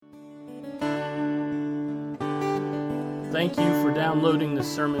Thank you for downloading this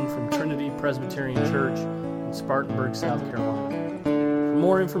sermon from Trinity Presbyterian Church in Spartanburg, South Carolina. For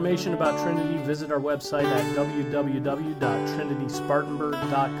more information about Trinity, visit our website at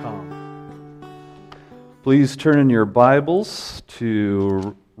www.trinityspartanburg.com. Please turn in your Bibles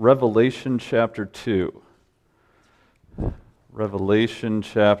to Revelation chapter 2. Revelation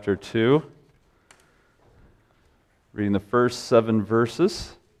chapter 2. Reading the first 7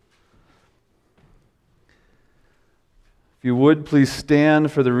 verses. If you would, please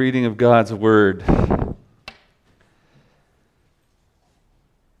stand for the reading of God's Word.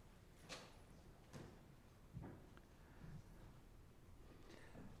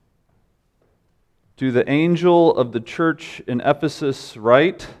 To the angel of the church in Ephesus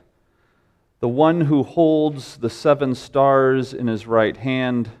write, the one who holds the 7 stars in his right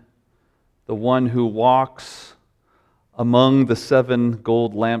hand, the one who walks among the 7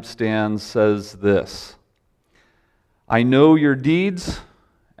 gold lampstands says this, I know your deeds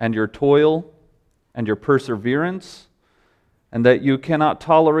and your toil and your perseverance, and that you cannot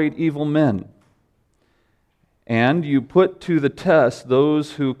tolerate evil men. And you put to the test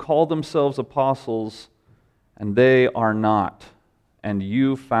those who call themselves apostles, and they are not, and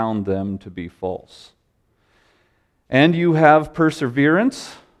you found them to be false. And you have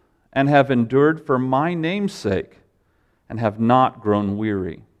perseverance, and have endured for my name's sake, and have not grown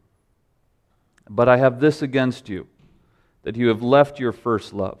weary. But I have this against you, that you have left your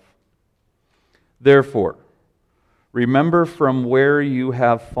first love. Therefore, remember from where you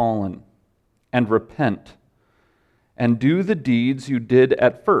have fallen, and repent, and do the deeds you did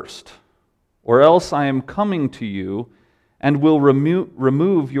at first, or else I am coming to you, and will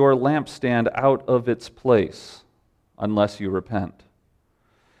remove your lampstand out of its place, unless you repent.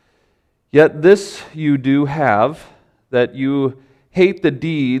 Yet this you do have, that you hate the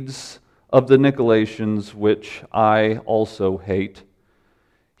deeds of the Nicolaitans, which I also hate.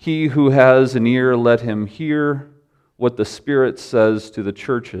 He who has an ear, let him hear what the Spirit says to the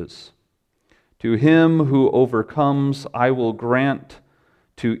churches. To him who overcomes, I will grant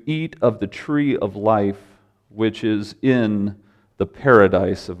to eat of the tree of life, which is in the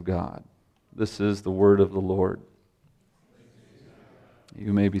paradise of God. This is the word of the Lord.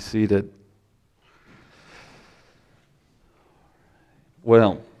 You may be seated.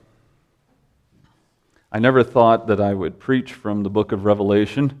 Well, I never thought that I would preach from the book of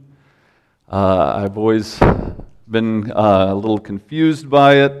Revelation. I've always been a little confused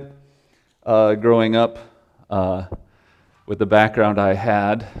by it growing up with the background I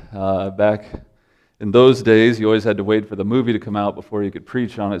had. Back in those days, you always had to wait for the movie to come out before you could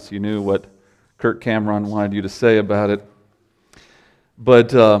preach on it, so you knew what Kirk Cameron wanted you to say about it.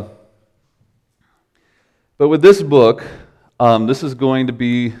 But with this book, this is going to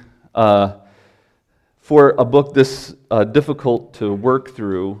be... For a book this difficult to work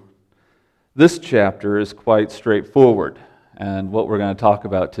through, this chapter is quite straightforward, and what we're going to talk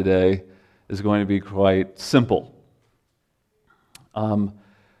about today is going to be quite simple.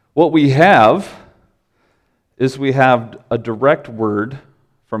 What we have is we have a direct word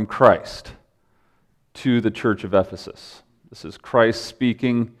from Christ to the church of Ephesus. This is Christ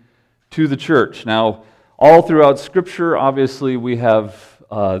speaking to the church. Now, all throughout Scripture, obviously, we have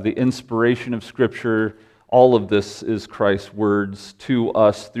the inspiration of Scripture. All of this is Christ's words to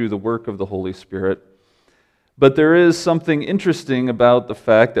us through the work of the Holy Spirit. But there is something interesting about the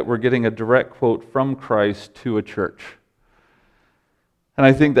fact that we're getting a direct quote from Christ to a church. And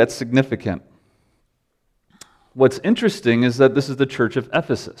I think that's significant. What's interesting is that this is the church of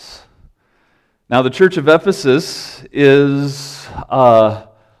Ephesus. Now, the church of Ephesus is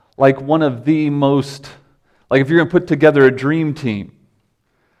like one of the most, like if you're going to put together a dream team,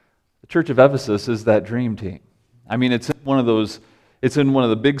 the church of Ephesus is that dream team. I mean, it's in one of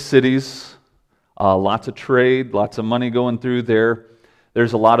the big cities, lots of trade, lots of money going through there.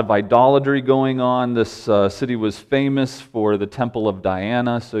 There's a lot of idolatry going on. This city was famous for the Temple of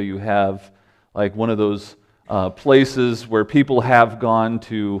Diana, so you have like one of those places where people have gone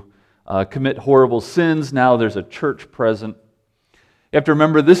to commit horrible sins. Now there's a church present. You have to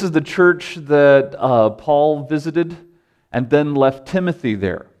remember, this is the church that Paul visited and then left Timothy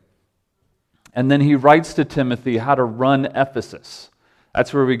there. And then he writes to Timothy how to run Ephesus.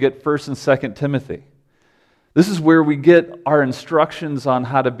 That's where we get 1st and 2nd Timothy. This is where we get our instructions on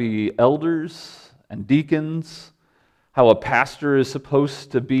how to be elders and deacons, how a pastor is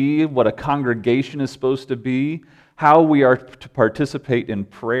supposed to be, what a congregation is supposed to be, how we are to participate in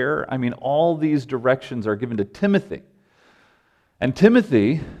prayer. I mean, all these directions are given to Timothy. And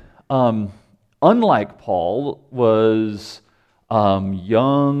Timothy, unlike Paul, was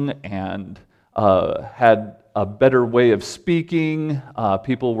young and had a better way of speaking.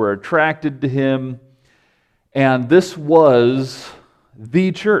 People were attracted to him. And this was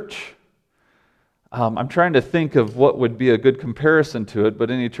the church. I'm trying to think of what would be a good comparison to it,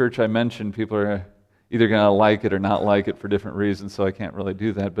 but any church I mention, people are either going to like it or not like it for different reasons, so I can't really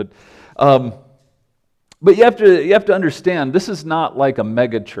do that. But you have to understand, this is not like a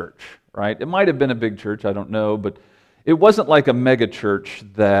mega church, right? It might have been a big church, I don't know, but it wasn't like a mega church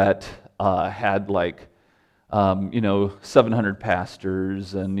that had 700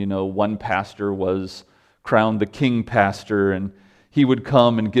 pastors, and one pastor was crowned the king pastor, and he would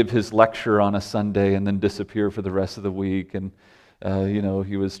come and give his lecture on a Sunday and then disappear for the rest of the week, and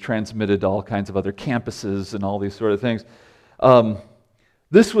he was transmitted to all kinds of other campuses and all these sort of things.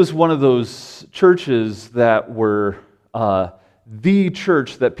 This was one of those churches that were the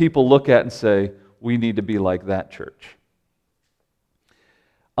church that people look at and say, we need to be like that church.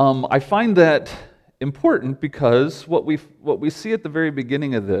 I find that important because what we see at the very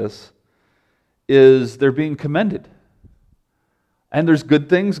beginning of this is they're being commended. And there's good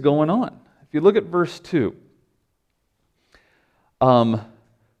things going on. If you look at verse 2. Now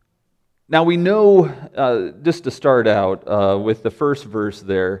we know, just to start out with the first verse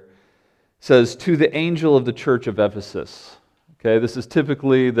there, says, to the angel of the church of Ephesus. Okay, this is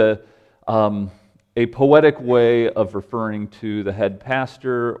typically a poetic way of referring to the head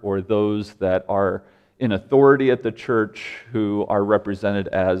pastor or those that are in authority at the church who are represented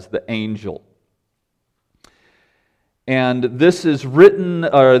as the angel. And this is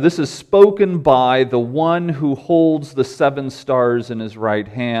spoken by the one who holds the 7 stars in his right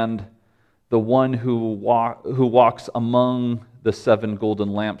hand, the one who walks among the 7 golden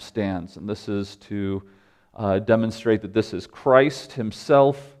lampstands. And this is to demonstrate that this is Christ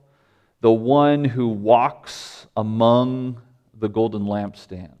himself, the one who walks among the golden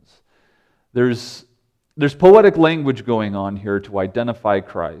lampstands. There's poetic language going on here to identify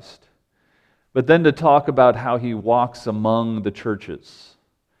Christ. But then to talk about how he walks among the churches.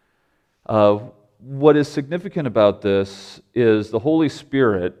 What is significant about this is the Holy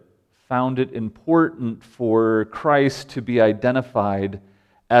Spirit found it important for Christ to be identified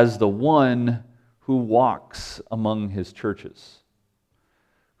as the one who walks among his churches,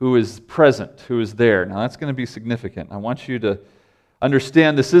 who is present, who is there. Now that's going to be significant. I want you to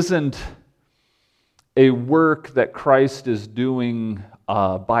understand this isn't a work that Christ is doing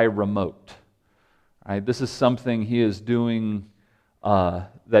by remote. Right, this is something he is doing,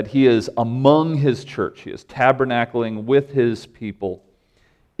 that he is among his church. He is tabernacling with his people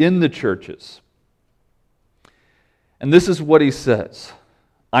in the churches. And this is what he says,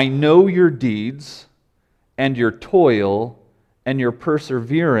 I know your deeds and your toil and your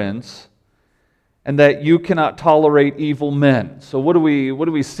perseverance, and that you cannot tolerate evil men. So what do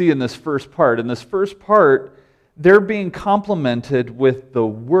we see in this first part? In this first part, they're being complimented with the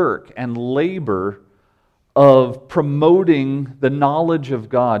work and labor of promoting the knowledge of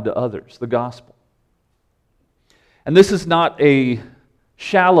God to others, the gospel. And this is not a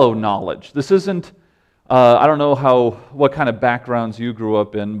shallow knowledge. This isn't, I don't know what kind of backgrounds you grew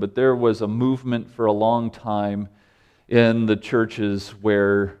up in, but there was a movement for a long time in the churches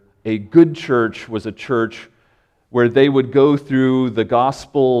where a good church was a church where they would go through the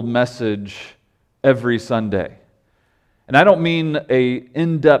gospel message every Sunday. And I don't mean an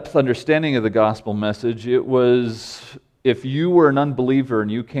in-depth understanding of the gospel message. It was, if you were an unbeliever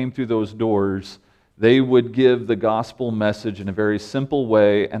and you came through those doors, they would give the gospel message in a very simple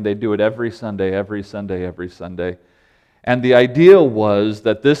way, and they'd do it every Sunday, every Sunday, every Sunday. And the idea was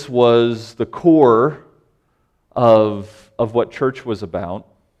that this was the core of what church was about.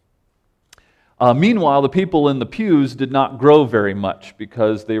 Meanwhile, the people in the pews did not grow very much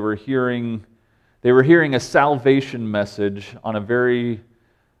because they were hearing a salvation message on a very,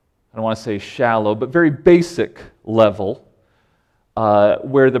 I don't want to say shallow, but very basic level,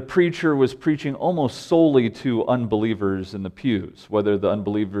 where the preacher was preaching almost solely to unbelievers in the pews, whether the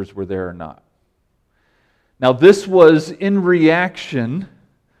unbelievers were there or not. Now, this was in reaction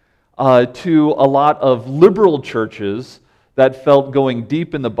to a lot of liberal churches that felt going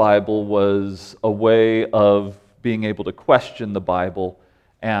deep in the Bible was a way of being able to question the Bible,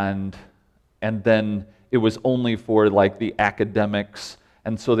 and then it was only for like the academics,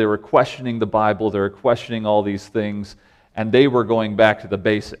 and so they were questioning the Bible, they were questioning all these things, and they were going back to the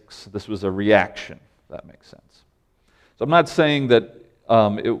basics. This was a reaction, if that makes sense. So I'm not saying that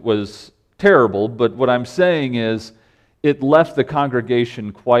it was terrible, but what I'm saying is it left the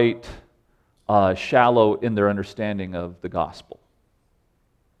congregation quite shallow in their understanding of the gospel.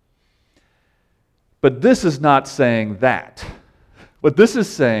 But this is not saying that. What this is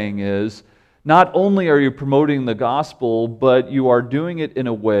saying is Not only are you promoting the gospel, but you are doing it in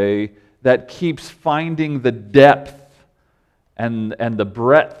a way that keeps finding the depth and the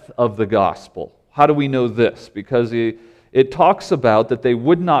breadth of the gospel. How do we know this? Because it talks about that they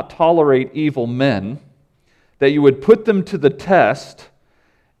would not tolerate evil men, that you would put them to the test,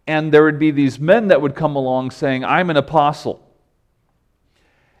 and there would be these men that would come along saying, I'm an apostle.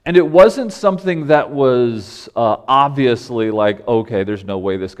 And it wasn't something that was obviously like, okay, there's no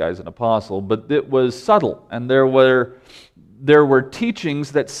way this guy's an apostle, but it was subtle, and there were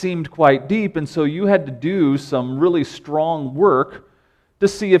teachings that seemed quite deep, and so you had to do some really strong work to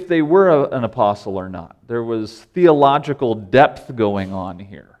see if they were an apostle or not. There was theological depth going on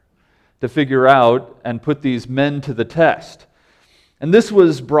here to figure out and put these men to the test. And this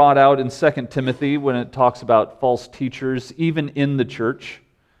was brought out in 2 Timothy when it talks about false teachers, even in the church.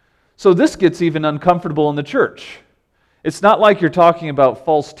 So this gets even uncomfortable in the church. It's not like you're talking about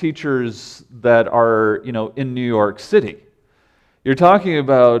false teachers that are, in New York City. You're talking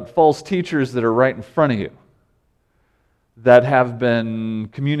about false teachers that are right in front of you, that have been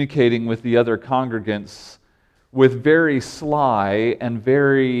communicating with the other congregants with very sly and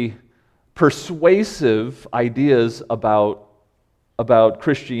very persuasive ideas about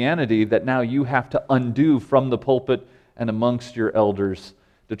Christianity that now you have to undo from the pulpit and amongst your elders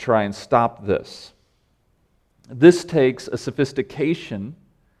to try and stop this. This takes a sophistication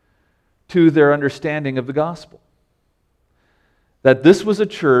to their understanding of the gospel. That this was a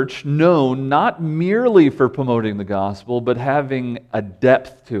church known not merely for promoting the gospel, but having a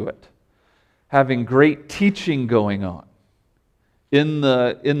depth to it, having great teaching going on in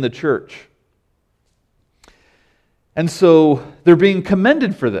the church. And so they're being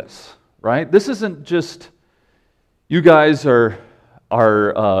commended for this, right? This isn't just, you guys are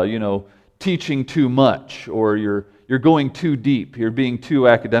teaching too much, or you're going too deep, you're being too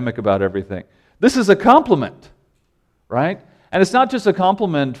academic about everything. This is a compliment, right? And it's not just a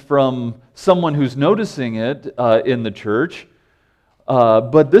compliment from someone who's noticing it in the church,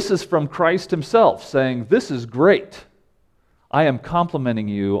 but this is from Christ himself saying, this is great. I am complimenting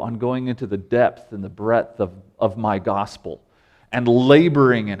you on going into the depth and the breadth of my gospel and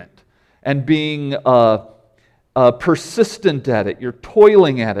laboring in it and being persistent at it. You're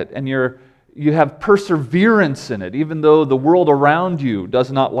toiling at it, and you have perseverance in it, even though the world around you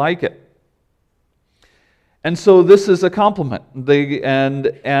does not like it. And so this is a compliment.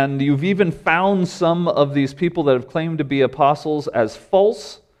 And you've even found some of these people that have claimed to be apostles as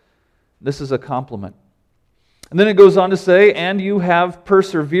false. This is a compliment. And then it goes on to say, and you have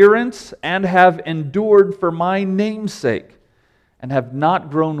perseverance and have endured for my name's sake and have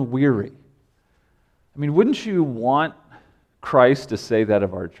not grown weary. I mean, wouldn't you want Christ to say that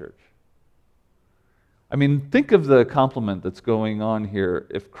of our church? I mean, think of the compliment that's going on here.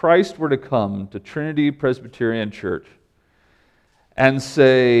 If Christ were to come to Trinity Presbyterian Church and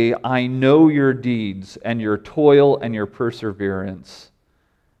say, I know your deeds and your toil and your perseverance,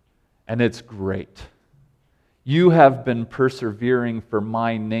 and it's great. You have been persevering for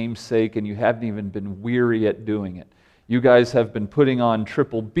my name's sake, and you haven't even been weary at doing it. You guys have been putting on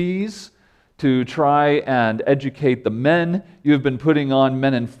triple Bs to try and educate the men. You have been putting on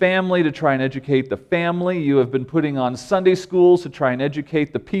Men and Family to try and educate the family. You have been putting on Sunday schools to try and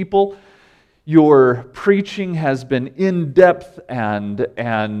educate the people. Your preaching has been in-depth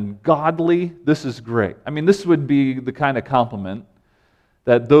and godly. This is great. I mean, this would be the kind of compliment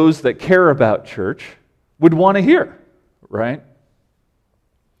that those that care about church would want to hear, right?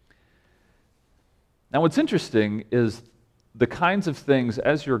 Now, what's interesting is the kinds of things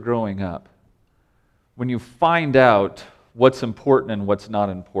as you're growing up, when you find out what's important and what's not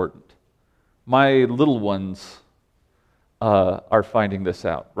important. My little ones are finding this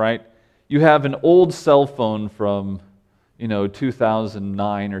out, right? You have an old cell phone from,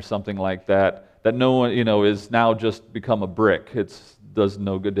 2009 or something like that no one, is now just become a brick. It does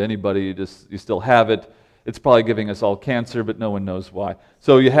no good to anybody. You still have it. It's probably giving us all cancer, but no one knows why.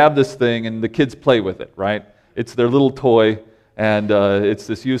 So you have this thing, and the kids play with it, right? It's their little toy, and it's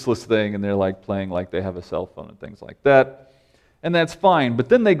this useless thing, and they're like playing like they have a cell phone and things like that. And that's fine. But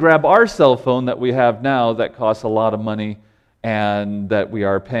then they grab our cell phone that we have now that costs a lot of money and that we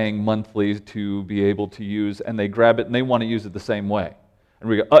are paying monthly to be able to use, and they grab it and they want to use it the same way. And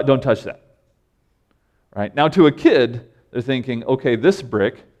we go, don't touch that. Right? Now to a kid, they're thinking, okay, this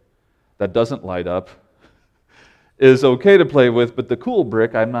brick that doesn't light up is okay to play with, but the cool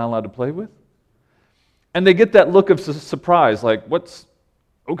brick I'm not allowed to play with? And they get that look of surprise, like, what's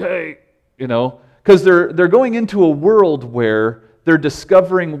okay, because they're going into a world where they're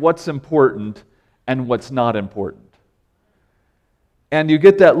discovering what's important and what's not important. And you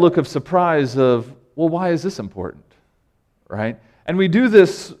get that look of surprise of, well, why is this important, right? And we do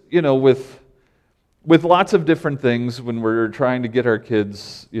this, with lots of different things when we're trying to get our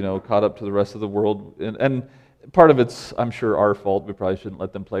kids, caught up to the rest of the world. And part of it's, I'm sure, our fault. We probably shouldn't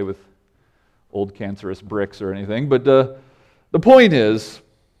let them play with old cancerous bricks or anything. But the point is,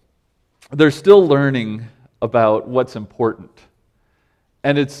 they're still learning about what's important.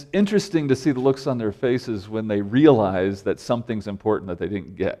 And it's interesting to see the looks on their faces when they realize that something's important that they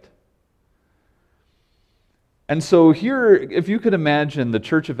didn't get. And so here, if you could imagine, the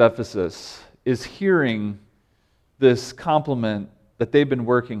church of Ephesus is hearing this compliment that they've been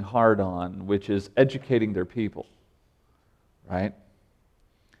working hard on, which is educating their people, right?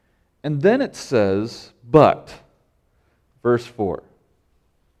 And then it says, but, verse 4,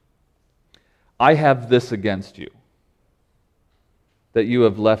 I have this against you, that you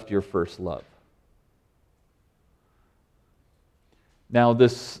have left your first love. Now,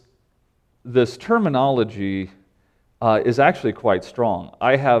 this terminology is actually quite strong.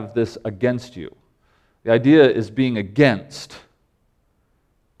 I have this against you. The idea is being against.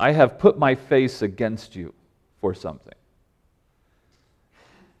 I have put my face against you for something.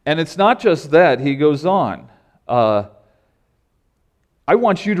 And it's not just that. He goes on. I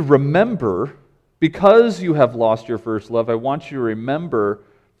want you to remember, because you have lost your first love, I want you to remember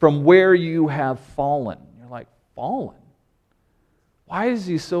from where you have fallen. You're like, fallen? Why is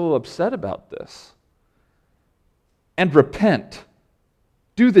he so upset about this? And repent.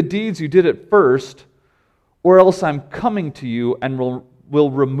 Do the deeds you did at first, or else I'm coming to you and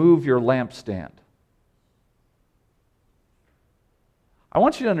will remove your lampstand. I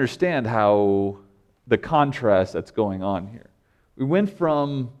want you to understand how the contrast that's going on here. We went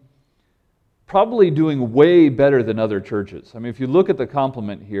from probably doing way better than other churches. I mean, if you look at the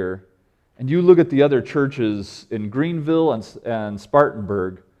compliment here, and you look at the other churches in Greenville and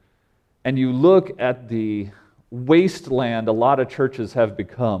Spartanburg, and you look at the wasteland a lot of churches have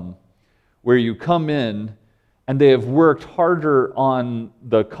become, where you come in and they have worked harder on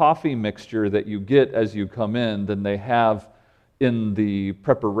the coffee mixture that you get as you come in than they have in the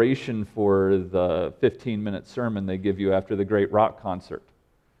preparation for the 15-minute sermon they give you after the great rock concert.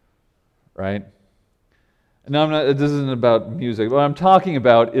 Right? Now, this isn't about music. What I'm talking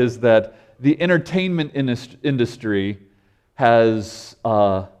about is that the entertainment industry has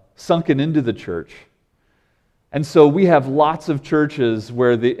sunken into the church. And so we have lots of churches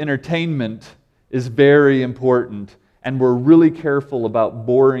where the entertainment is very important, and we're really careful about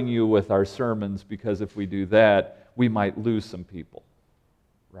boring you with our sermons, because if we do that, we might lose some people,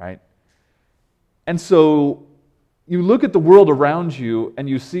 right? And so you look at the world around you and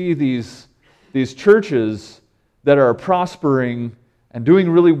you see these churches that are prospering and doing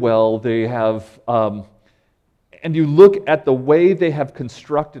really well. They have, and you look at the way they have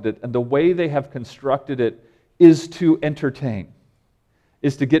constructed it, and the way they have constructed it is to entertain,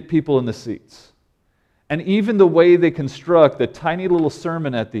 is to get people in the seats. And even the way they construct the tiny little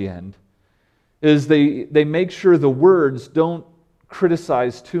sermon at the end is they make sure the words don't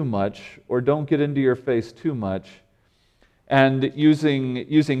criticize too much or don't get into your face too much, and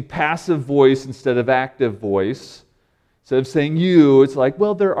using passive voice instead of active voice. Instead of saying you, it's like,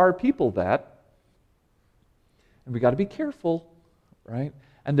 well, there are people that, and we got to be careful, right?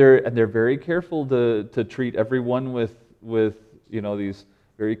 And they're very careful to treat everyone with these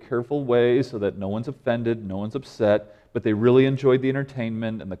very careful ways so that no one's offended, no one's upset. But they really enjoyed the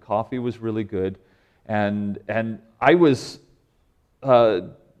entertainment, and the coffee was really good. And I was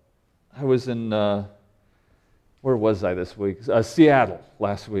in where was I this week? Seattle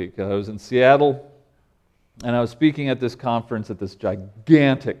last week. I was in Seattle, and I was speaking at this conference at this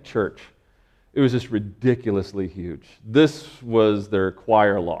gigantic church. It was just ridiculously huge. This was their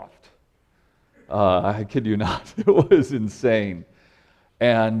choir loft. I kid you not. It was insane.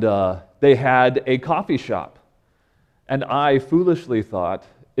 And they had a coffee shop. And I foolishly thought,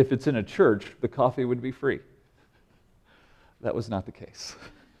 if it's in a church, the coffee would be free. That was not the case.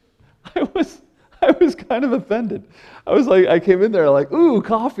 I was kind of offended. I was like, I came in there like, ooh,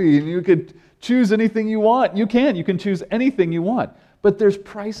 coffee, and you could choose anything you want. You can choose anything you want. But there's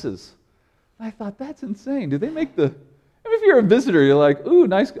prices. I thought, that's insane. Do they make the... I mean, if you're a visitor, you're like, ooh,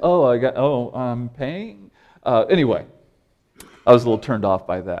 nice... I'm paying? Anyway, I was a little turned off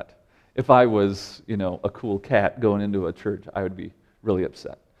by that. If I was, a cool cat going into a church, I would be really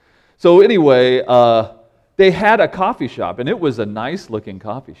upset. So anyway, they had a coffee shop, and it was a nice-looking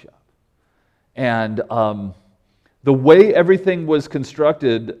coffee shop. And the way everything was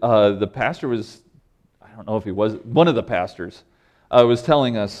constructed, the pastor was... I don't know if he was... One of the pastors was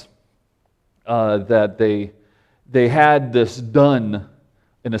telling us that they had this done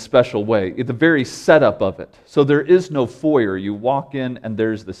in a special way, the very setup of it. So there is no foyer. You walk in and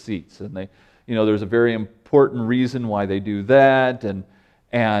there's the seats. And there's a very important reason why they do that, and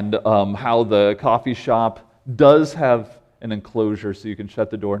how the coffee shop does have an enclosure so you can shut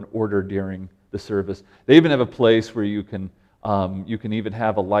the door and order during the service. They even have a place where you can even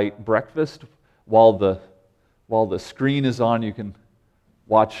have a light breakfast while the screen is on. You can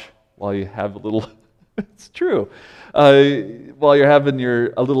watch while you have a little. It's true. While you're having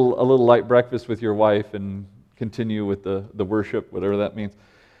a little light breakfast with your wife and continue with the worship, whatever that means.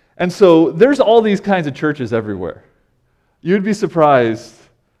 And so there's all these kinds of churches everywhere. You'd be surprised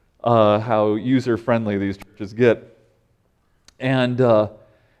how user-friendly these churches get. And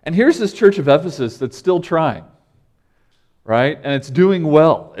here's this church of Ephesus that's still trying, right? And it's doing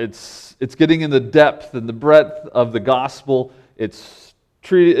well. It's getting in the depth and the breadth of the gospel. It's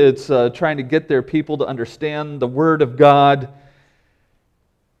trying to get their people to understand the Word of God.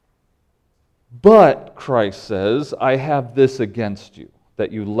 But, Christ says, I have this against you,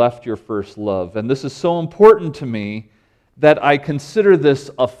 that you left your first love. And this is so important to me that I consider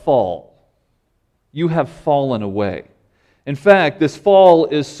this a fall. You have fallen away. In fact, this fall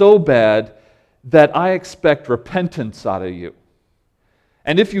is so bad that I expect repentance out of you.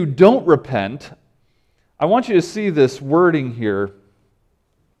 And if you don't repent, I want you to see this wording here.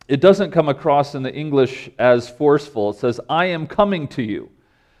 It doesn't come across in the English as forceful. It says, I am coming to you.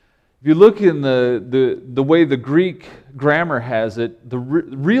 If you look in the way the Greek grammar has it,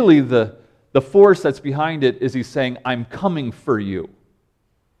 really the force that's behind it is he's saying, I'm coming for you.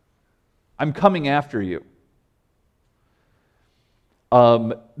 I'm coming after you.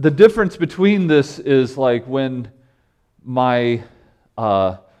 The difference between this is like when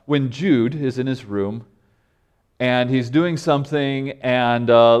Jude is in his room and he's doing something, and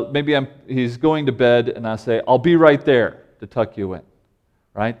he's going to bed, and I say, I'll be right there to tuck you in,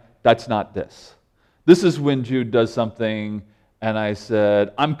 right? That's not this. This is when Jude does something, and I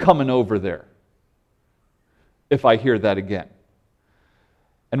said, I'm coming over there, if I hear that again.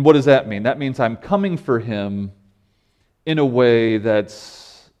 And what does that mean? That means I'm coming for him in a way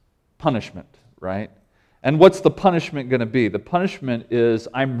that's punishment, right? And what's the punishment going to be? The punishment is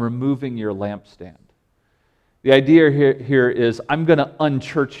I'm removing your lampstand. The idea here is I'm going to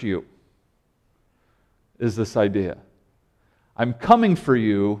unchurch you, is this idea. I'm coming for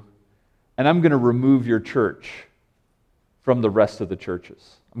you, and I'm going to remove your church from the rest of the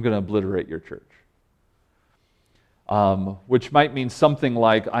churches. I'm going to obliterate your church. Which might mean something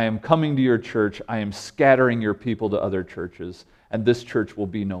like, I am coming to your church, I am scattering your people to other churches, and this church will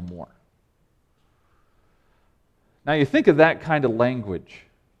be no more. Now you think of that kind of language.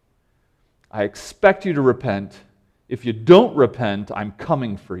 I expect you to repent. If you don't repent, I'm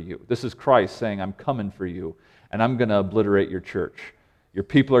coming for you. This is Christ saying, I'm coming for you, and I'm going to obliterate your church. Your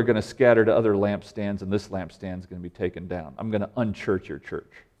people are going to scatter to other lampstands, and this lampstand is going to be taken down. I'm going to unchurch your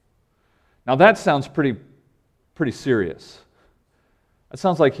church. Now that sounds pretty serious. It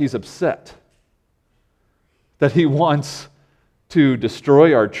sounds like he's upset that he wants to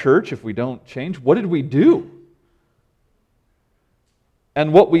destroy our church if we don't change. What did we do?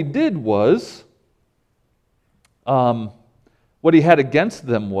 And what we did was, what he had against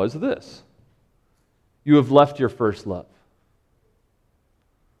them was this. You have left your first love.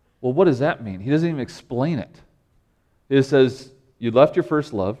 Well, what does that mean? He doesn't even explain it. It says, you left your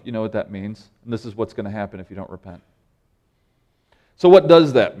first love. You know what that means. And this is what's going to happen if you don't repent. So what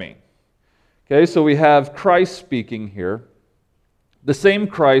does that mean? Okay, so we have Christ speaking here. The same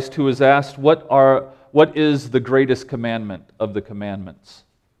Christ who was asked, what is the greatest commandment of the commandments?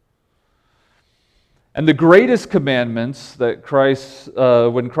 And the greatest commandments that Christ,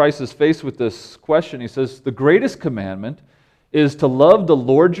 when Christ is faced with this question, he says, the greatest commandment is to love the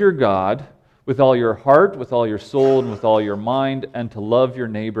Lord your God with all your heart, with all your soul, and with all your mind, and to love your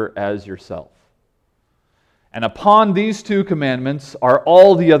neighbor as yourself. And upon these two commandments are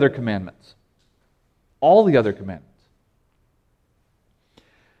all the other commandments. All the other commandments.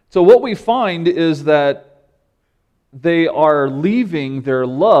 So what we find is that they are leaving their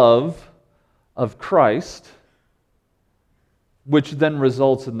love of Christ, which then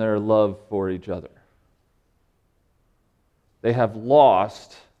results in their love for each other. They have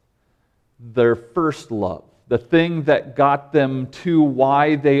lost their first love, the thing that got them to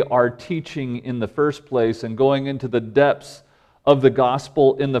why they are teaching in the first place and going into the depths of the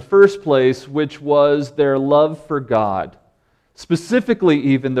gospel in the first place, which was their love for God. Specifically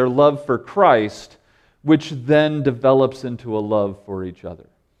even their love for Christ, which then develops into a love for each other.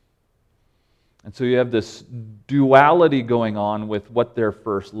 And so you have this duality going on with what their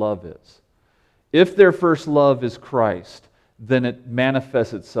first love is. If their first love is Christ, then it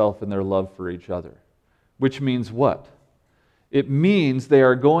manifests itself in their love for each other. Which means what? It means they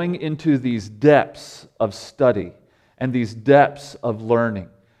are going into these depths of study and these depths of learning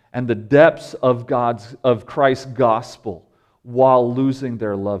and the depths of Christ's gospel while losing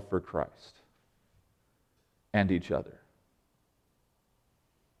their love for Christ and each other.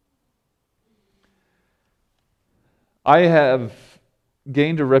 I have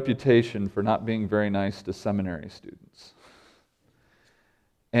gained a reputation for not being very nice to seminary students.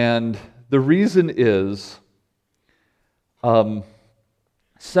 And the reason is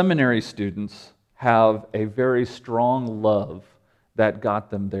seminary students have a very strong love that got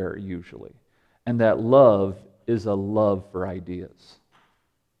them there usually. And that love is a love for ideas.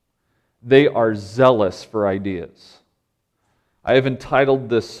 They are zealous for ideas. I have entitled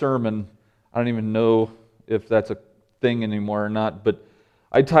this sermon, I don't even know if that's a thing anymore or not, but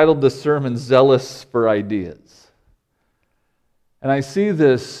I titled this sermon, Zealous for Ideas. And I see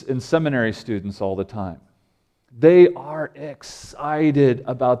this in seminary students all the time. They are excited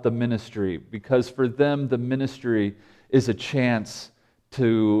about the ministry because for them the ministry is a chance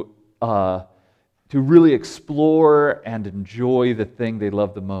to really explore and enjoy the thing they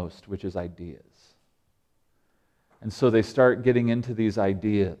love the most, which is ideas. And so they start getting into these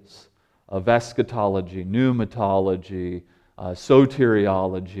ideas of eschatology, pneumatology,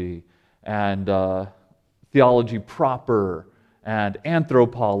 soteriology, and theology proper, and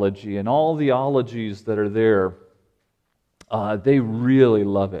anthropology, and all the ologies that are there. They really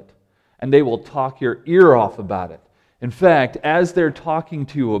love it. And they will talk your ear off about it. In fact, as they're talking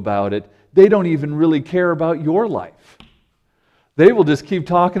to you about it, they don't even really care about your life. They will just keep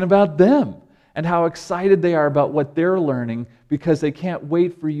talking about them and how excited they are about what they're learning because they can't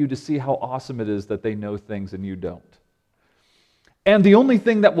wait for you to see how awesome it is that they know things and you don't. And the only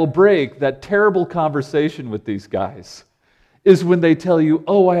thing that will break that terrible conversation with these guys is when they tell you,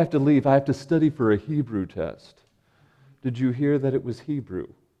 oh, I have to leave, I have to study for a Hebrew test. Did you hear that it was Hebrew?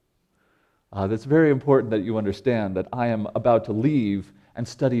 That's very important that you understand that I am about to leave and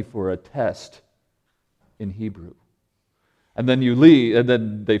study for a test in Hebrew. And then you leave, and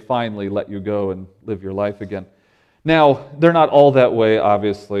then they finally let you go and live your life again. Now, they're not all that way,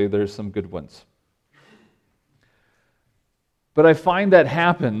 obviously. There's some good ones. But I find that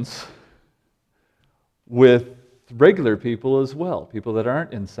happens with regular people as well, people that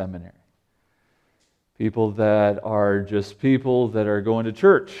aren't in seminary. People that are just people that are going to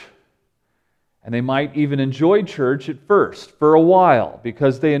church. And they might even enjoy church at first, for a while,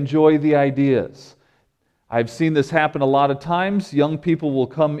 because they enjoy the ideas. I've seen this happen a lot of times. Young people will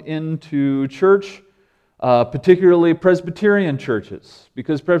come into church, particularly Presbyterian churches,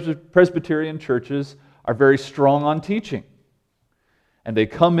 because Presbyterian churches are very strong on teaching. And they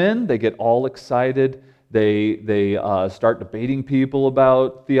come in, they get all excited, they start debating people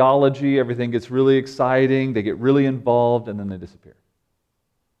about theology, everything gets really exciting, they get really involved, and then they disappear.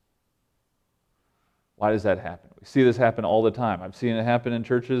 Why does that happen? We see this happen all the time. I've seen it happen in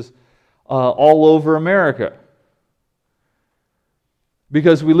churches all over America.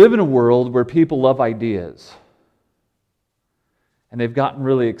 Because we live in a world where people love ideas. And they've gotten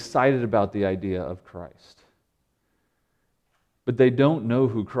really excited about the idea of Christ. But they don't know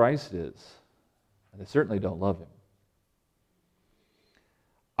who Christ is. And they certainly don't love Him.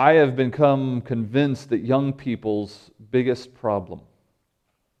 I have become convinced that young people's biggest problem,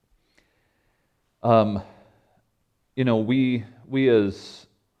 we as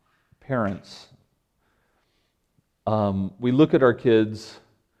parents, we look at our kids,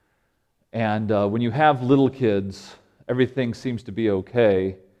 and when you have little kids, everything seems to be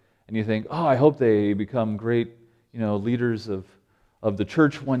okay, and you think, oh, I hope they become great, leaders of the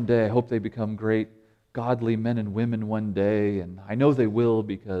church one day. I hope they become great, godly men and women one day, and I know they will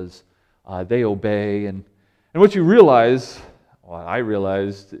because they obey. And what you realize, what I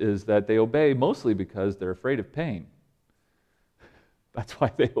realized, is that they obey mostly because they're afraid of pain. That's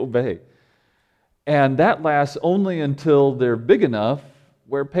why they obey. And that lasts only until they're big enough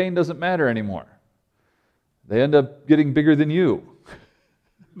where pain doesn't matter anymore. They end up getting bigger than you.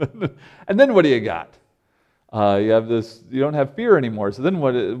 And then what do you got? You don't have fear anymore. So then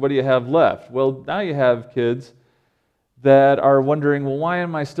what do you have left? Well, now you have kids that are wondering, well, why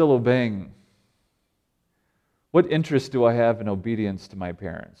am I still obeying? What interest do I have in obedience to my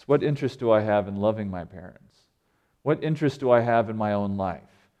parents? What interest do I have in loving my parents? What interest do I have in my own life?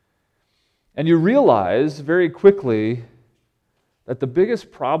 And you realize very quickly that the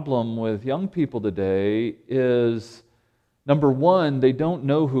biggest problem with young people today is, number one, they don't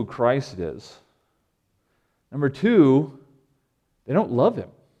know who Christ is. Number two, they don't love Him.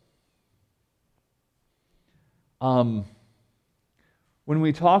 When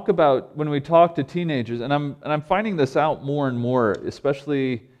we talk to teenagers, and I'm finding this out more and more,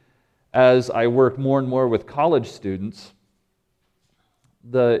 especially as I work more and more with college students,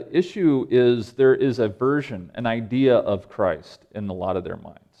 the issue is there is a version, an idea of Christ in a lot of their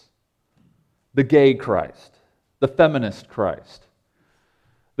minds. The gay Christ, the feminist Christ,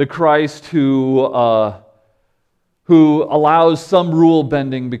 the Christ who allows some rule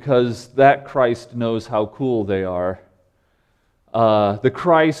bending because that Christ knows how cool they are. The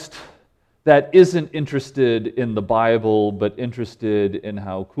Christ that isn't interested in the Bible but interested in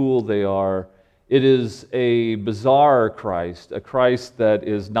how cool they are. It is a bizarre Christ, a Christ that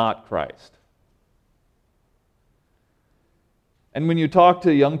is not Christ. And when you talk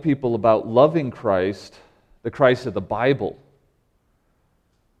to young people about loving Christ, the Christ of the Bible,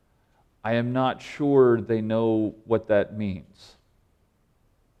 I am not sure they know what that means.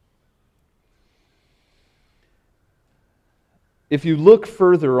 If you look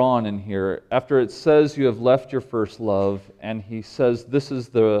further on in here, after it says you have left your first love, and he says this is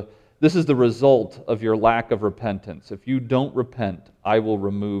the result of your lack of repentance. If you don't repent, I will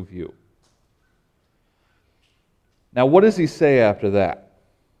remove you. Now, what does he say after that?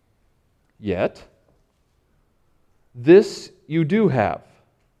 Yet, this you do have,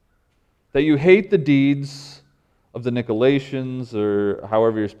 that you hate the deeds of the Nicolaitans, or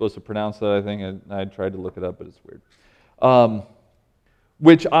however you're supposed to pronounce that, I think. I tried to look it up, but it's weird.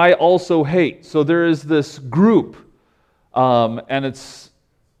 Which I also hate. So there is this group, and it's,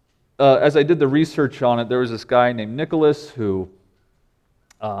 as I did the research on it, there was this guy named Nicholas who,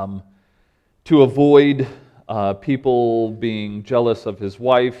 to avoid people being jealous of his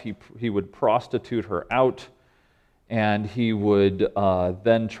wife, he would prostitute her out, and he would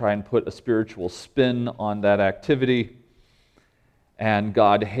then try and put a spiritual spin on that activity, and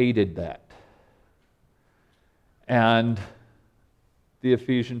God hated that. And the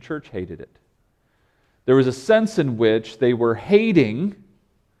Ephesian church hated it. There was a sense in which they were hating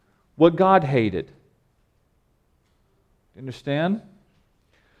what God hated. Do you understand?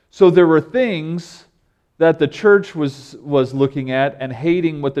 So there were things that the church was looking at and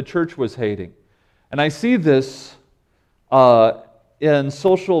hating what the church was hating. And I see this in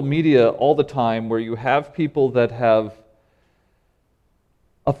social media all the time, where you have people that have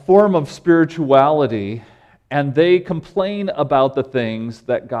a form of spirituality and they complain about the things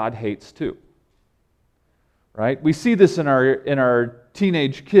that God hates too. Right? We see this in our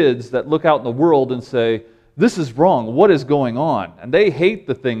teenage kids that look out in the world and say, this is wrong, what is going on? And they hate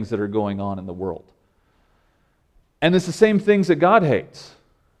the things that are going on in the world. And it's the same things that God hates.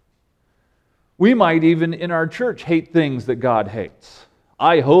 We might even in our church hate things that God hates.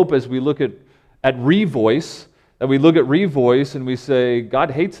 I hope as we look at Revoice, that we look at Revoice and we say, God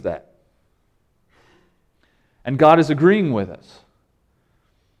hates that. And God is agreeing with us.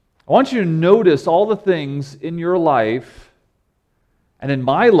 I want you to notice all the things in your life and in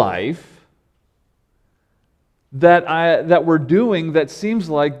my life that we're doing that seems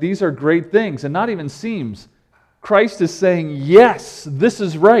like these are great things, and not even seems. Christ is saying, yes, this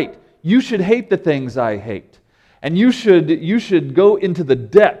is right. You should hate the things I hate. And you should go into the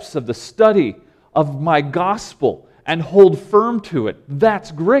depths of the study of my gospel and hold firm to it.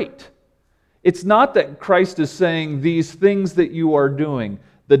 That's great. It's not that Christ is saying these things that you are doing,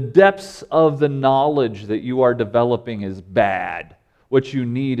 the depths of the knowledge that you are developing is bad. What you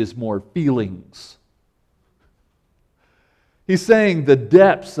need is more feelings. He's saying the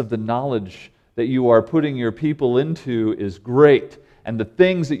depths of the knowledge that you are putting your people into is great. And the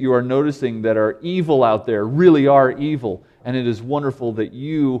things that you are noticing that are evil out there really are evil. And it is wonderful that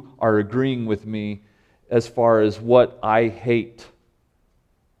you are agreeing with me as far as what I hate.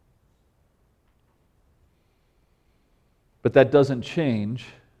 But that doesn't change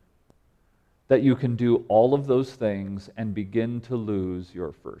that you can do all of those things and begin to lose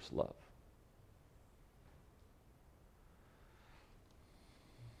your first love.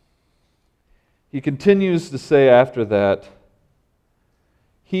 He continues to say after that,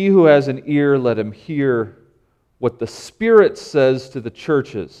 he who has an ear, let him hear what the Spirit says to the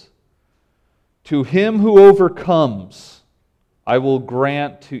churches. To him who overcomes, I will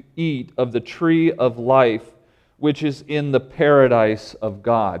grant to eat of the tree of life, which is in the paradise of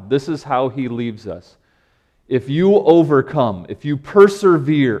God. This is how he leaves us. If you overcome, if you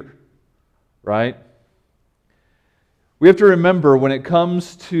persevere, right? We have to remember when it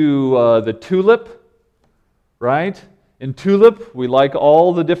comes to the tulip, right? In tulip, we like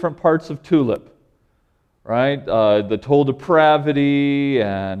all the different parts of tulip, right? The total depravity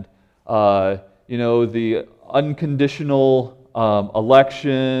and, the unconditional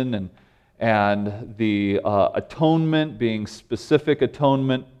election and the atonement being specific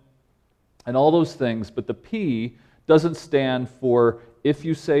atonement, and all those things. But the P doesn't stand for if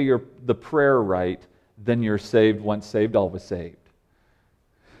you say the prayer right, then you're saved. Once saved, always saved.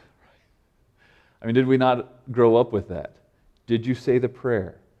 I mean, did we not grow up with that? Did you say the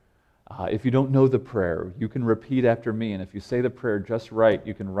prayer? If you don't know the prayer, you can repeat after me. And if you say the prayer just right,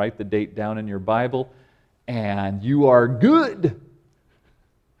 you can write the date down in your Bible, and you are good.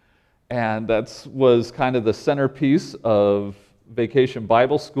 And that was kind of the centerpiece of Vacation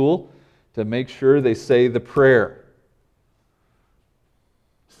Bible School, to make sure they say the prayer.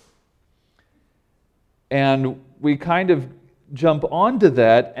 And we kind of jump onto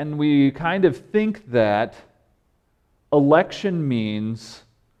that, and we kind of think that election means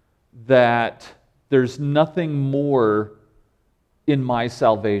that there's nothing more in my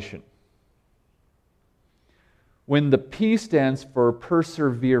salvation. When the P stands for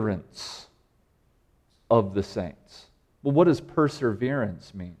perseverance of the saints. Well, what does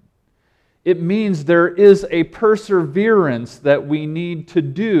perseverance mean? It means there is a perseverance that we need to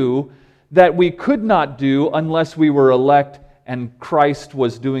do that we could not do unless we were elect and Christ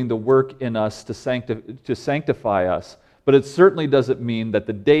was doing the work in us to sanctify us. But it certainly doesn't mean that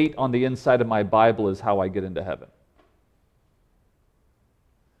the date on the inside of my Bible is how I get into heaven.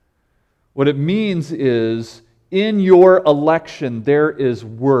 What it means is, in your election, there is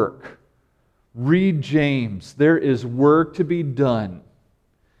work. Read James. There is work to be done.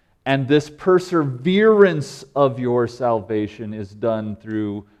 And this perseverance of your salvation is done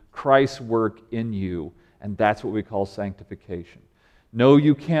through Christ's work in you. And that's what we call sanctification. No,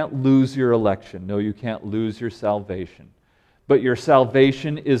 you can't lose your election. No, you can't lose your salvation. But your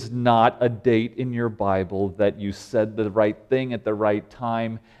salvation is not a date in your Bible that you said the right thing at the right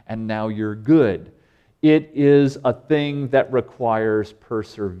time and now you're good. It is a thing that requires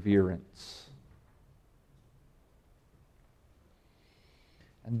perseverance.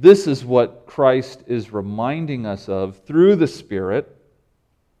 And this is what Christ is reminding us of through the Spirit.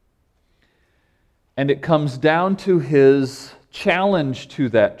 And it comes down to His challenge to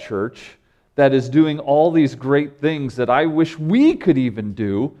that church that is doing all these great things that I wish we could even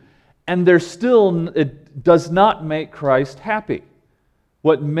do, and it does not make Christ happy.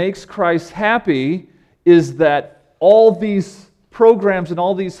 What makes Christ happy is that all these programs and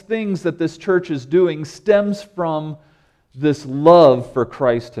all these things that this church is doing stems from this love for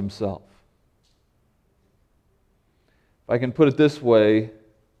Christ Himself. If I can put it this way,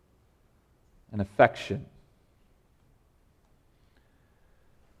 an affection.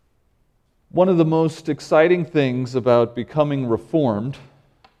 One of the most exciting things about becoming Reformed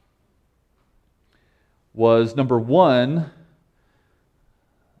was, number one,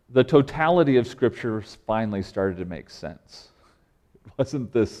 the totality of Scripture finally started to make sense. It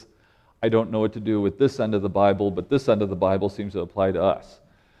wasn't this, I don't know what to do with this end of the Bible, but this end of the Bible seems to apply to us.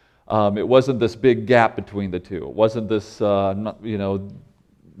 It wasn't this big gap between the two. It wasn't this,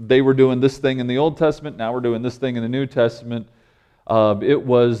 they were doing this thing in the Old Testament, now we're doing this thing in the New Testament. It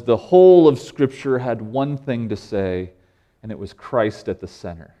was the whole of Scripture had one thing to say, and it was Christ at the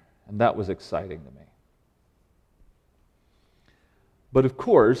center. And that was exciting to me. But of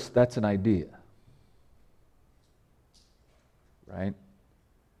course, that's an idea. Right?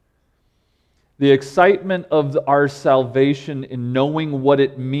 The excitement of our salvation in knowing what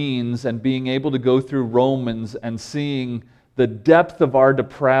it means and being able to go through Romans and seeing the depth of our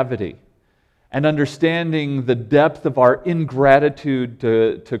depravity and understanding the depth of our ingratitude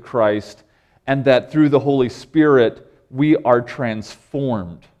to Christ, and that through the Holy Spirit we are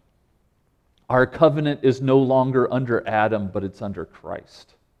transformed. Our covenant is no longer under Adam, but it's under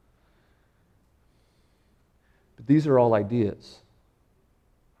Christ. But these are all ideas.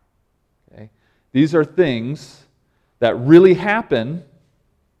 Okay? These are things that really happen,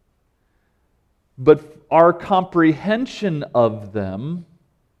 but our comprehension of them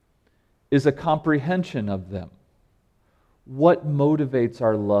is a comprehension of them. What motivates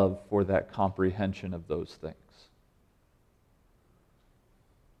our love for that comprehension of those things?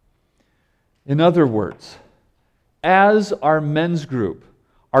 In other words, as our men's group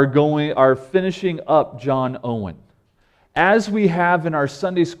are finishing up John Owen, as we have in our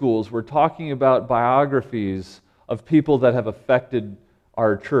Sunday schools, we're talking about biographies of people that have affected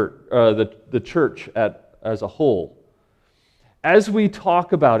our church, the church as a whole. As we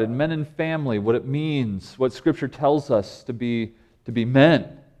talk about in Men and Family, what it means, what Scripture tells us to be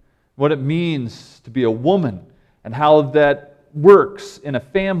men, what it means to be a woman, and how that works in a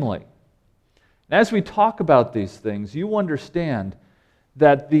family. And as we talk about these things, you understand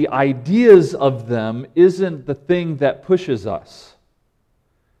that the ideas of them isn't the thing that pushes us.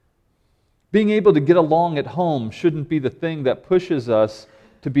 Being able to get along at home shouldn't be the thing that pushes us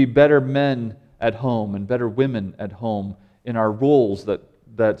to be better men at home and better women at home in our roles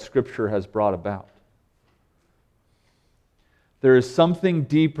that Scripture has brought about. There is something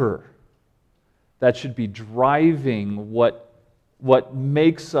deeper that should be driving what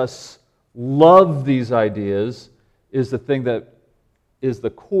makes us love these ideas, is the thing that is the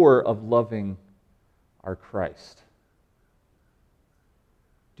core of loving our Christ.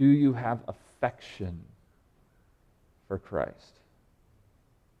 Do you have affection for Christ?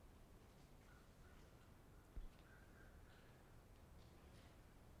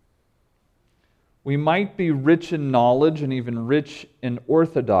 We might be rich in knowledge and even rich in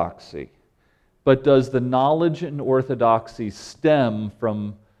orthodoxy, but does the knowledge and orthodoxy stem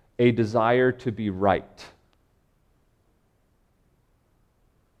from a desire to be right?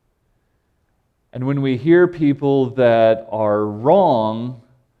 And when we hear people that are wrong,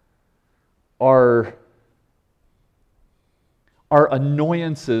 our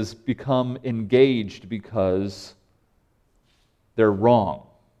annoyances become engaged because they're wrong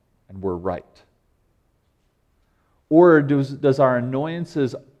and we're right. Or does our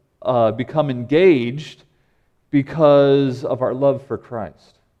annoyances become engaged because of our love for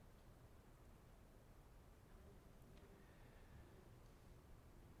Christ?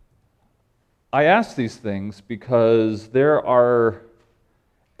 I ask these things because there are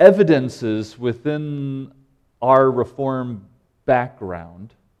evidences within our Reformed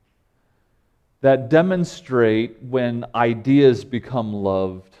background that demonstrate when ideas become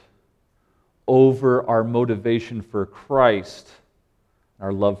loved over our motivation for Christ,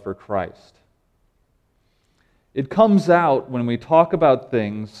 our love for Christ. It comes out when we talk about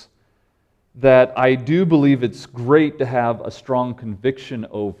things that I do believe it's great to have a strong conviction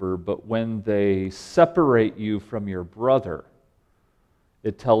over, but when they separate you from your brother,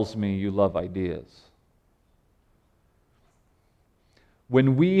 it tells me you love ideas.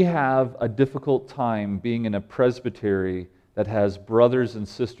 When we have a difficult time being in a presbytery that has brothers and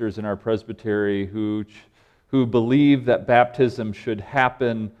sisters in our presbytery who believe that baptism should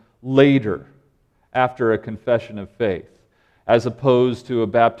happen later, after a confession of faith, as opposed to a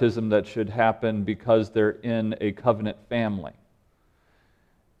baptism that should happen because they're in a covenant family.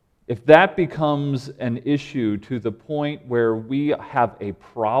 If that becomes an issue to the point where we have a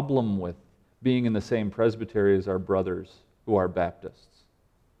problem with being in the same presbytery as our brothers who are Baptists,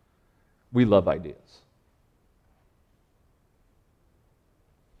 we love ideas.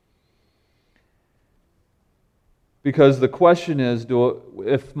 Because the question is,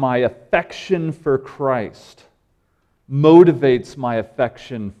 if my affection for Christ motivates my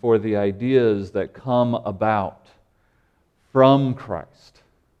affection for the ideas that come about from Christ.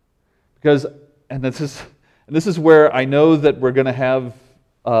 Because, and this is where I know that we're going to have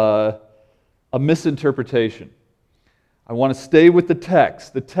a misinterpretation. I want to stay with the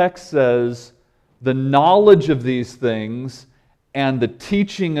text. The text says, the knowledge of these things and the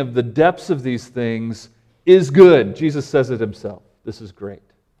teaching of the depths of these things is good. Jesus says it himself. This is great.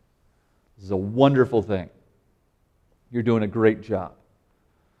 This is a wonderful thing. You're doing a great job.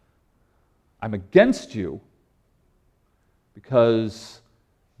 I'm against you because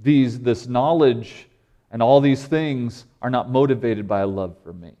this knowledge and all these things are not motivated by a love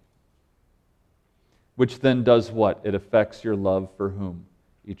for me. Which then does what? It affects your love for whom?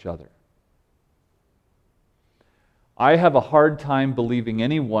 Each other. I have a hard time believing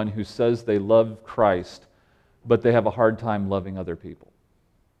anyone who says they love Christ, but they have a hard time loving other people.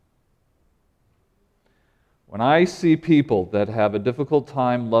 When I see people that have a difficult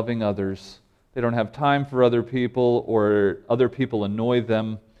time loving others, they don't have time for other people, or other people annoy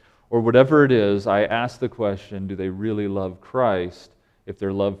them, or whatever it is, I ask the question, do they really love Christ if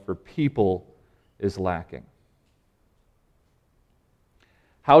their love for people is lacking?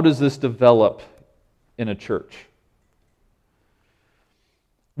 How does this develop in a church?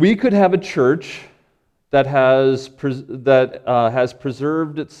 We could have a church that has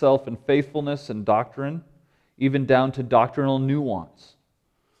preserved itself in faithfulness and doctrine, even down to doctrinal nuance.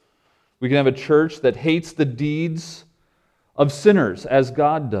 We can have a church that hates the deeds of sinners as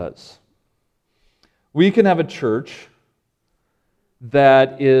God does. We can have a church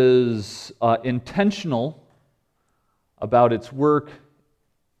that is intentional about its work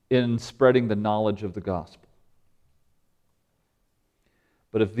in spreading the knowledge of the gospel.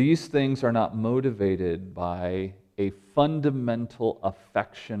 But if these things are not motivated by a fundamental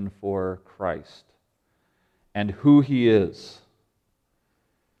affection for Christ and who He is,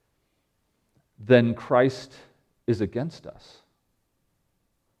 then Christ is against us.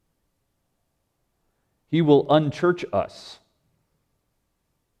 He will unchurch us.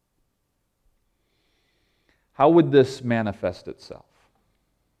 How would this manifest itself?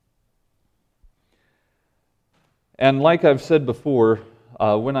 And like I've said before,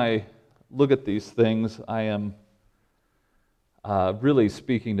 when I look at these things, I am really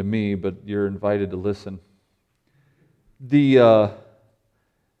speaking to me, but you're invited to listen. The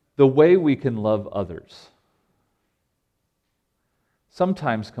way we can love others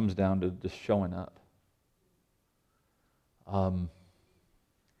sometimes comes down to just showing up.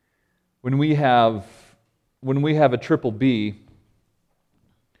 When we have a triple B,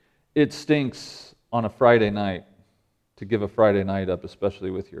 it stinks on a Friday night to give a Friday night up,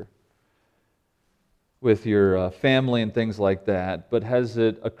 especially with your family and things like that. But has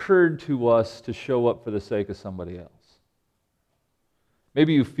it occurred to us to show up for the sake of somebody else?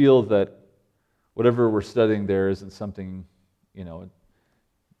 Maybe you feel that whatever we're studying there isn't something,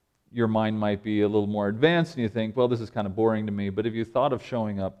 your mind might be a little more advanced and you think, well, this is kind of boring to me. But have you thought of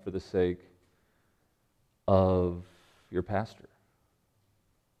showing up for the sake of your pastor?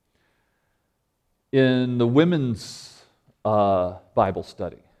 In the women's Bible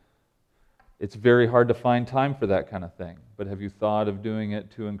study, it's very hard to find time for that kind of thing. But have you thought of doing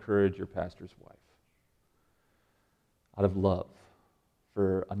it to encourage your pastor's wife? Out of love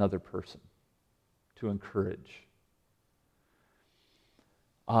for another person, to encourage.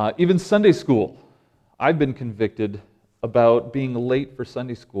 Even Sunday school. I've been convicted about being late for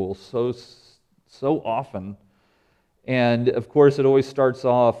Sunday school so often. And of course, it always starts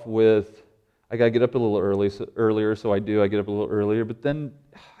off with, I got to get up a little earlier, so I do. I get up a little earlier, but then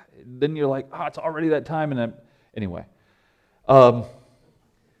you're like, it's already that time, and anyway. And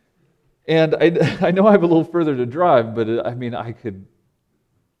I know I have a little further to drive, but I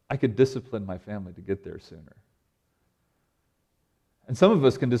could discipline my family to get there sooner. And some of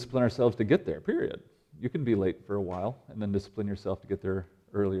us can discipline ourselves to get there, period. You can be late for a while and then discipline yourself to get there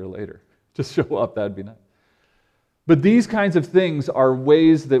earlier or later. Just show up, that'd be nice. But these kinds of things are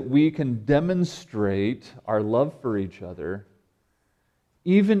ways that we can demonstrate our love for each other,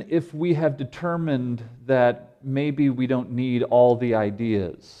 even if we have determined that maybe we don't need all the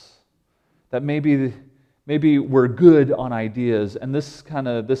ideas, that maybe we're good on ideas, and this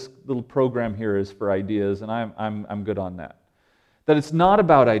little program here is for ideas, and I'm good on that. That it's not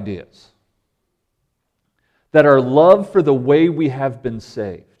about ideas. That our love for the way we have been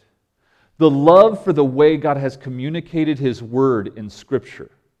saved, the love for the way God has communicated His Word in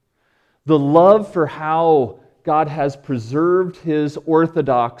Scripture, the love for how God has preserved His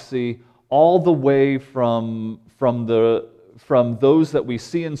orthodoxy all the way from those that we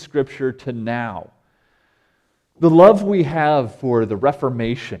see in Scripture to now, the love we have for the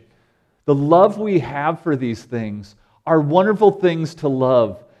Reformation, the love we have for these things are wonderful things to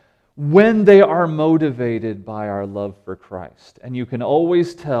love when they are motivated by our love for Christ. And you can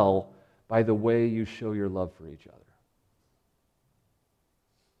always tell by the way you show your love for each other.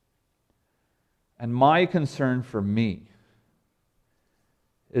 And my concern for me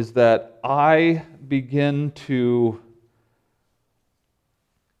is that I begin to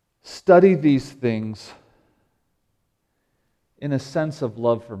study these things in a sense of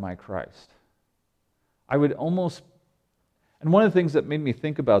love for my Christ. And one of the things that made me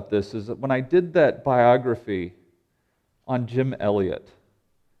think about this is that when I did that biography on Jim Elliot,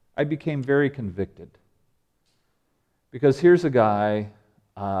 I became very convicted. Because here's a guy,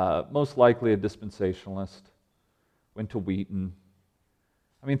 most likely a dispensationalist, went to Wheaton.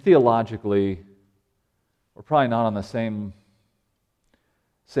 Theologically, we're probably not on the same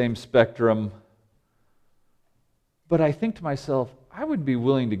spectrum. But I think to myself, I would be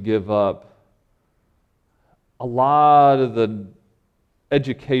willing to give up a lot of the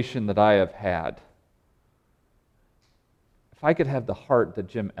education that I have had if I could have the heart that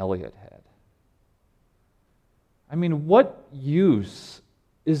Jim Elliot had. What use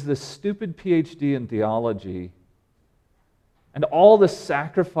is this stupid PhD in theology and all the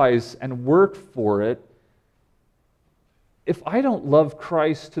sacrifice and work for it if I don't love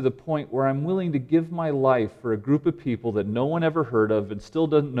Christ to the point where I'm willing to give my life for a group of people that no one ever heard of and still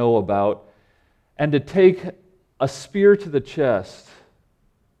doesn't know about, and to take a spear to the chest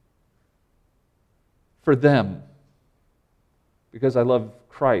for them because I love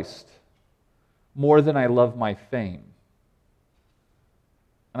Christ more than I love my fame.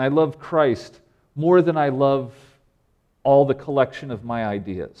 And I love Christ more than I love all the collection of my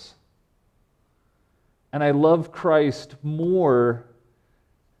ideas. And I love Christ more,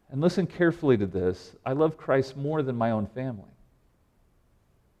 and listen carefully to this, I love Christ more than my own family.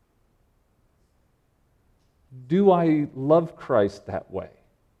 Do I love Christ that way?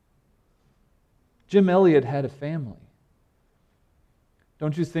 Jim Elliot had a family.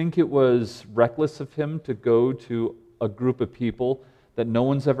 Don't you think it was reckless of him to go to a group of people that no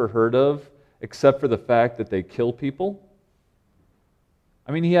one's ever heard of, except for the fact that they kill people?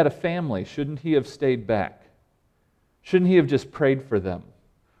 I mean, he had a family. Shouldn't he have stayed back? Shouldn't he have just prayed for them?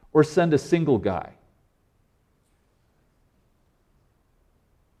 Or send a single guy?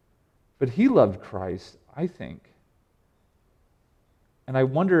 But he loved Christ, I think. And I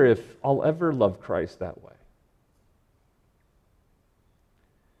wonder if I'll ever love Christ that way.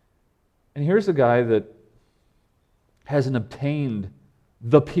 And here's a guy that hasn't obtained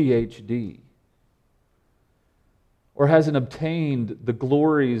the PhD, or hasn't obtained the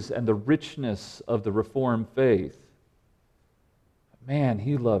glories and the richness of the Reformed faith. Man,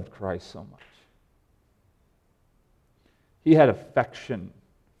 he loved Christ so much. He had affection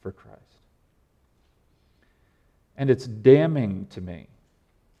for Christ. And it's damning to me.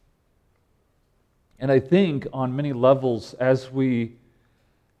 And I think on many levels, as we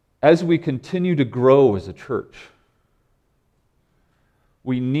continue to grow as a church,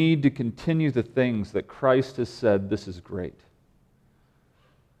 we need to continue the things that Christ has said, this is great.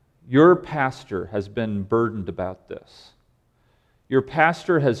 Your pastor has been burdened about this. Your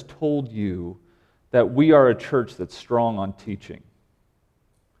pastor has told you that we are a church that's strong on teaching.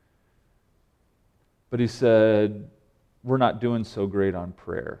 But he said, we're not doing so great on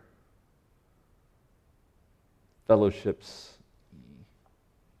prayer. Fellowships.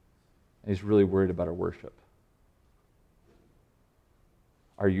 And he's really worried about our worship.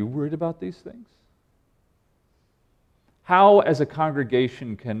 Are you worried about these things? How, as a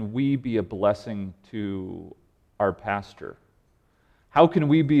congregation, can we be a blessing to our pastor? How can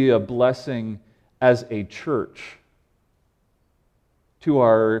we be a blessing as a church to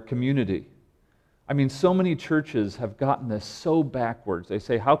our community? I mean, so many churches have gotten this so backwards. They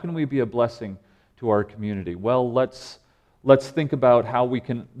say, how can we be a blessing to our community? Well, let's think about how we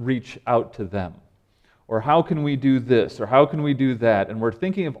can reach out to them. Or how can we do this? Or how can we do that? And we're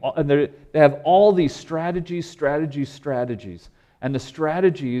thinking of, and they have all these strategies. And the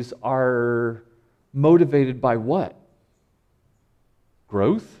strategies are motivated by what?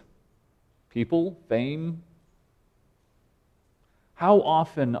 Growth? People? Fame? How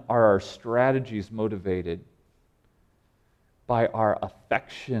often are our strategies motivated by our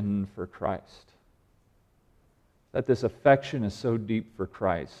affection for Christ? That this affection is so deep for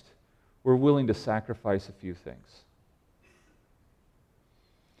Christ, we're willing to sacrifice a few things.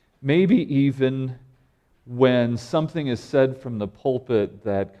 Maybe even when something is said from the pulpit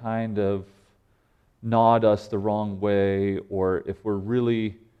that kind of gnawed us the wrong way, or if we're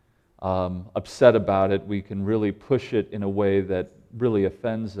really upset about it, we can really push it in a way that really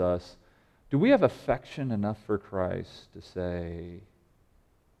offends us. Do we have affection enough for Christ to say,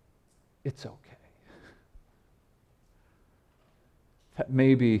 it's okay? That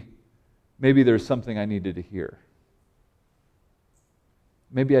maybe there's something I needed to hear.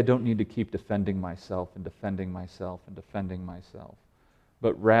 Maybe I don't need to keep defending myself.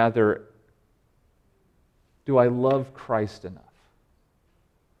 But rather, do I love Christ enough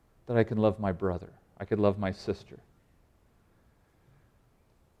that I can love my brother? I can love my sister?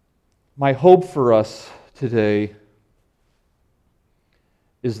 My hope for us today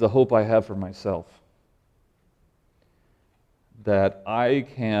is the hope I have for myself. That I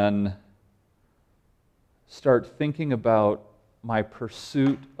can start thinking about my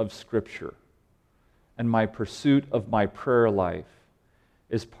pursuit of Scripture and my pursuit of my prayer life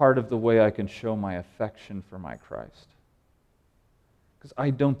is part of the way I can show my affection for my Christ. Because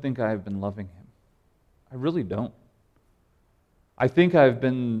I don't think I have been loving Him. I really don't. I think I've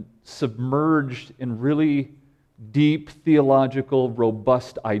been submerged in really deep, theological,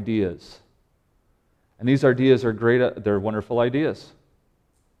 robust ideas. And these ideas are great, they're wonderful ideas.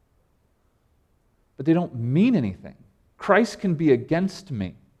 But they don't mean anything. Christ can be against me.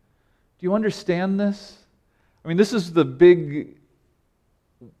 Do you understand this? I mean, this is the big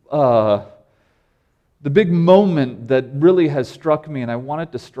moment that really has struck me, and I want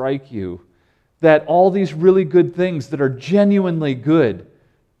it to strike you, that all these really good things that are genuinely good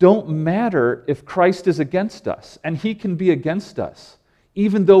don't matter if Christ is against us, and He can be against us,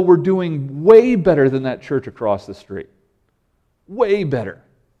 even though we're doing way better than that church across the street. Way better.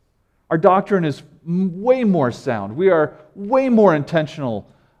 Our doctrine is way more sound. We are way more intentional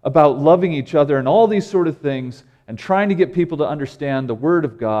about loving each other and all these sort of things and trying to get people to understand the Word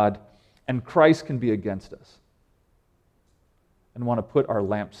of God, and Christ can be against us and want to put our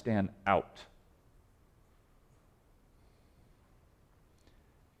lampstand out.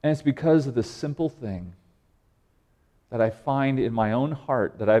 And it's because of the simple thing that I find in my own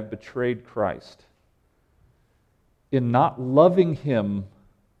heart that I've betrayed Christ. in not loving Him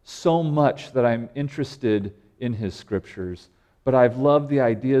so much that I'm interested in His Scriptures, but I've loved the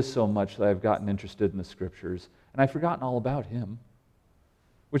ideas so much that I've gotten interested in the Scriptures, and I've forgotten all about Him,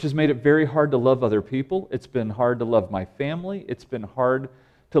 which has made it very hard to love other people. It's been hard to love my family. It's been hard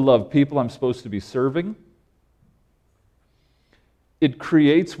to love people I'm supposed to be serving. It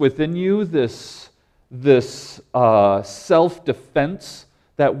creates within you this self-defense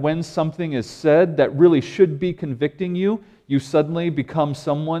that when something is said that really should be convicting you, you suddenly become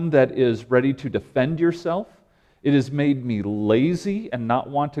someone that is ready to defend yourself. It has made me lazy and not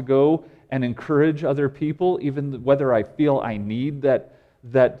want to go and encourage other people, even whether I feel I need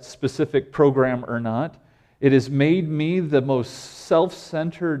that specific program or not. It has made me the most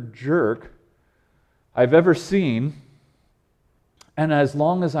self-centered jerk I've ever seen. And as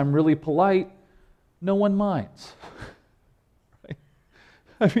long as I'm really polite, no one minds. Right?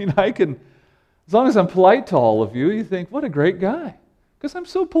 I mean, as long as I'm polite to all of you, you think, what a great guy, because I'm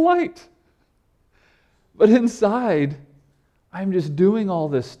so polite. But inside, I'm just doing all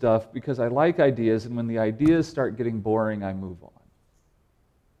this stuff because I like ideas, and when the ideas start getting boring, I move on.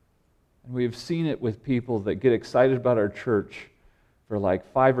 And we've seen it with people that get excited about our church for like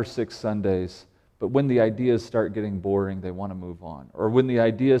 5 or 6 Sundays, but when the ideas start getting boring, they want to move on. Or when the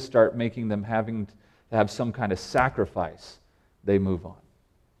ideas start making them having to have some kind of sacrifice, they move on.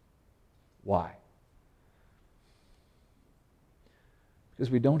 Why? Because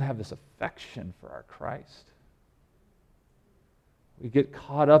we don't have this affection for our Christ. We get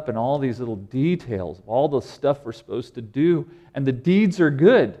caught up in all these little details of all the stuff we're supposed to do, and the deeds are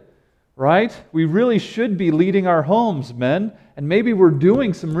good, right? We really should be leading our homes, men, and maybe we're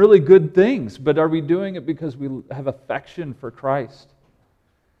doing some really good things, but are we doing it because we have affection for Christ?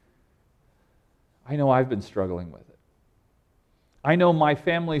 I know I've been struggling with it. I know my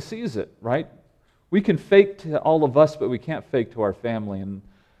family sees it, right? We can fake to all of us, but we can't fake to our family.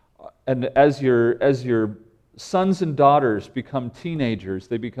 And as your sons and daughters become teenagers,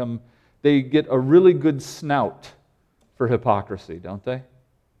 they get a really good snout for hypocrisy, don't they?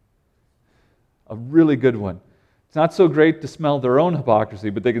 A really good one. It's not so great to smell their own hypocrisy,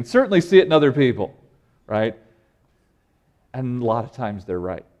 but they can certainly see it in other people, right? And a lot of times they're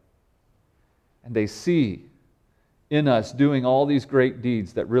right. And they see in us doing all these great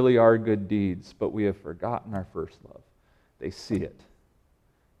deeds that really are good deeds, but we have forgotten our first love. They see it.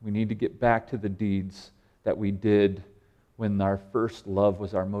 We need to get back to the deeds that we did when our first love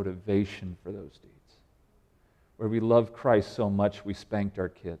was our motivation for those deeds. Where we loved Christ so much we spanked our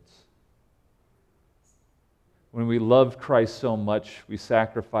kids. When we loved Christ so much we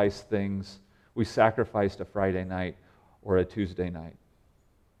sacrificed things. We sacrificed a Friday night or a Tuesday night.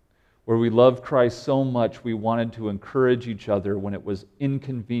 Where we loved Christ so much we wanted to encourage each other when it was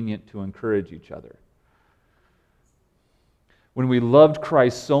inconvenient to encourage each other. When we loved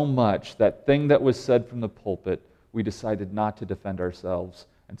Christ so much, that thing that was said from the pulpit, we decided not to defend ourselves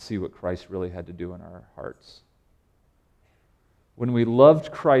and see what Christ really had to do in our hearts. When we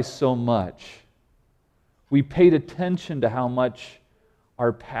loved Christ so much, we paid attention to how much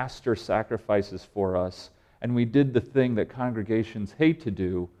our pastor sacrifices for us, and we did the thing that congregations hate to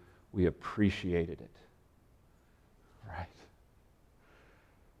do. We appreciated it. Right?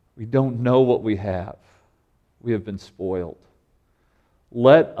 We don't know what we have. We have been spoiled.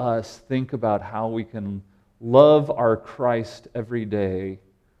 Let us think about how we can love our Christ every day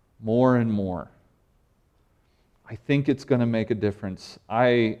more and more. I think it's going to make a difference.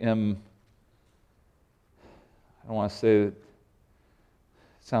 I don't want to say that it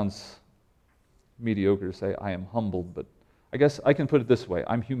sounds mediocre to say I am humbled, but I guess I can put it this way.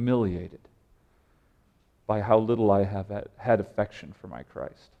 I'm humiliated by how little I have had affection for my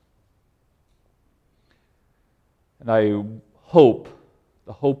Christ. And I hope,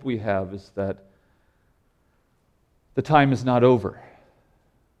 the hope we have is that the time is not over.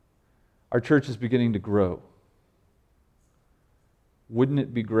 Our church is beginning to grow. Wouldn't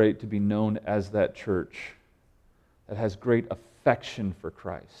it be great to be known as that church that has great affection for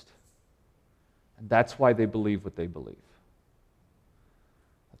Christ? And that's why they believe what they believe.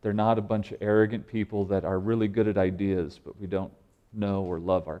 They're not a bunch of arrogant people that are really good at ideas, but we don't know or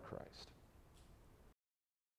love our Christ.